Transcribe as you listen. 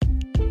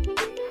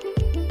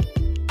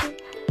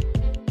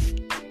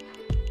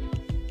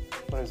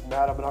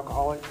God, I'm an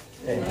alcoholic.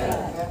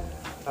 Amen.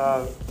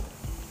 I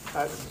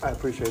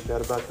appreciate that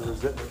about the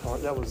resentment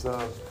part. That was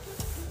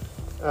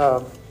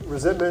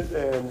resentment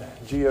and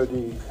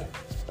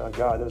God.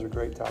 God, those are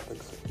great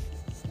topics.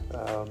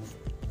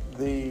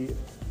 The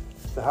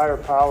higher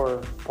power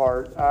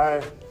part,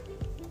 I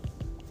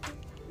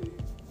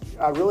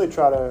really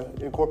try to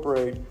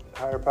incorporate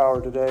higher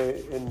power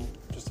today in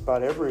just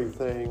about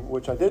everything,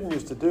 which I didn't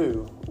used to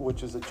do,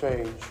 which is a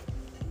change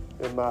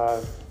in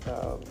my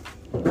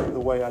the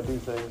way I do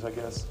things, I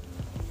guess.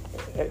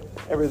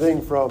 Everything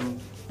from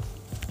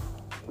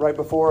right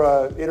before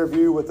an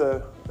interview with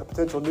a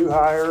potential new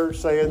hire,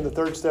 saying the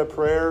third step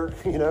prayer,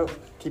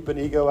 keeping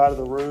ego out of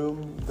the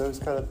room, those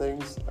kind of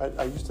things.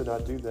 I used to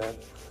not do that.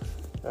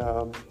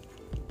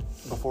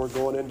 Before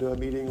going into a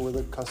meeting with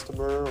a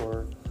customer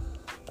or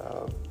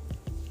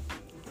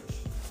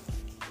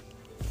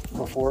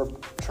before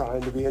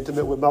trying to be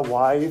intimate with my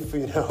wife,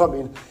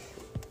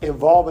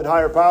 involving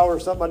higher power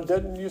is something I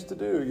didn't used to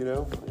do,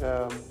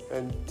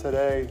 and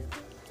today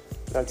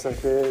it's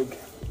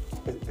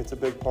a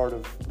big part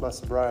of my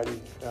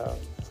sobriety.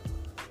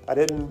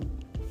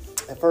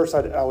 At first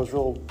I was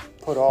real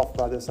put off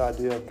by this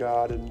idea of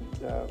God, and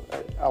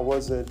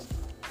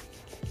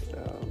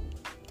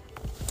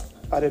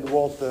I didn't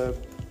want the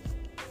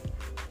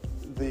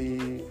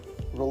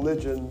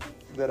religion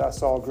that I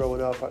saw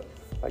growing up.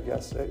 I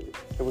guess it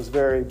was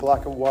very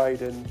black and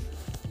white, and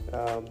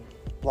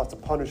lots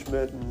of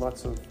punishment and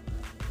lots of,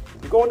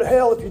 you're going to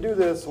hell if you do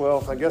this.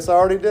 Well, I guess I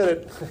already did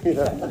it.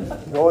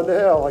 Going to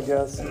hell, I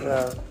guess.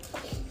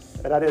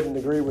 And I didn't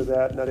agree with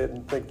that, and I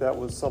didn't think that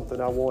was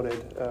something I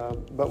wanted.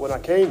 But when I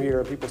came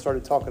here, people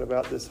started talking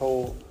about this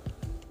whole,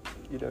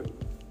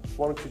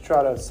 why don't you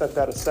try to set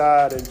that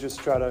aside and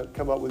just try to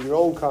come up with your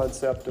own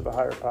concept of a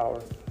higher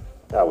power.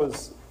 That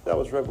was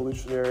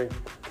revolutionary.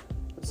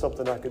 It's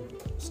something I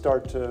could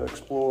start to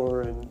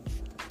explore and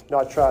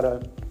not try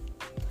to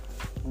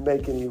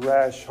make any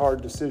rash,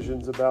 hard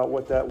decisions about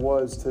what that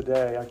was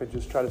today. I could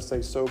just try to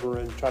stay sober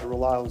and try to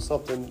rely on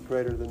something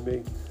greater than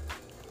me.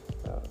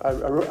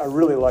 I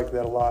really like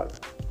that a lot.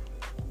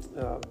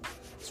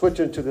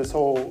 Switching to this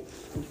whole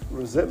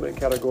resentment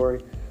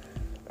category,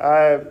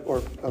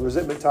 or a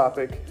resentment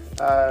topic,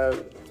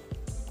 I'm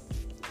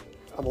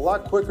a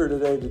lot quicker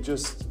today to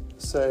just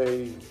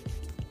say,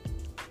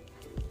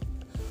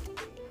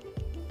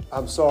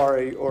 I'm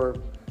sorry, or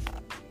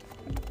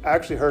I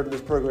actually heard in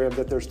this program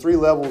that there's 3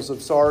 levels of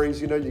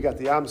sorries. You got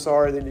the I'm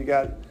sorry, then you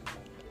got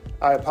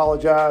I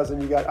apologize, and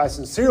you got I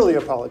sincerely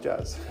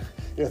apologize.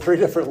 3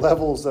 different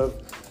levels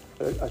of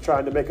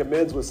trying to make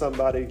amends with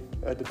somebody,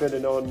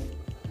 depending on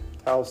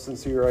how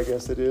sincere, I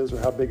guess, it is, or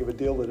how big of a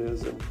deal it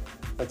is. And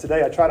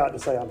today I try not to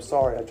say I'm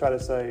sorry. I try to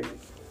say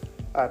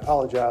I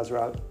apologize,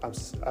 or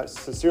I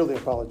sincerely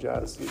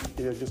apologize,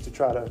 just to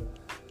try to,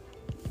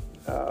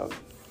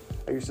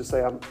 I used to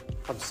say I'm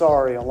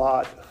sorry a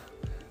lot,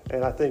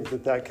 and I think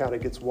that kind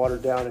of gets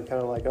watered down and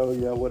kind of like, oh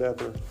yeah,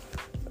 whatever.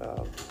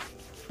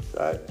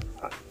 I'm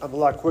a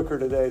lot quicker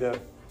today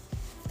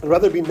I'd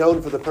rather be known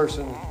as the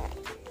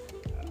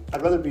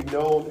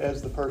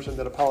person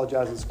that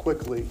apologizes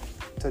quickly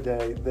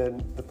today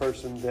than the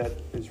person that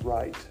is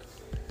right.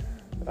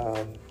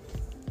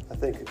 I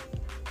think,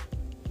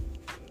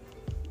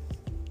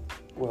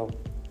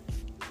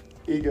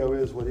 ego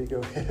is what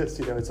ego is.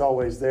 It's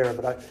always there.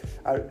 But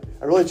I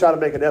really try to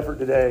make an effort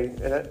today,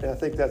 and I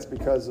think that's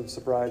because of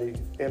sobriety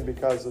and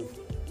because of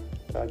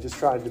just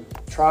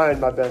trying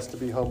my best to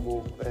be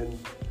humble and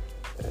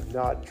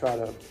not try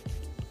to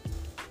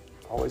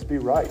always be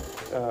right.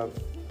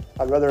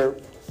 I'd rather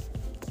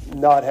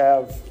not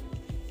have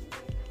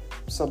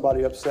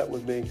somebody upset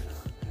with me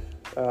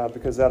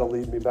because that'll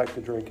lead me back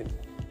to drinking.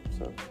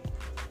 So,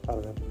 I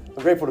don't know.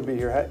 I'm grateful to be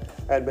here. I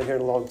hadn't been here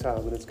in a long time,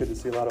 and it's good to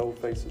see a lot of old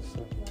faces.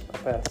 So I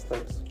pass.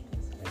 Thanks.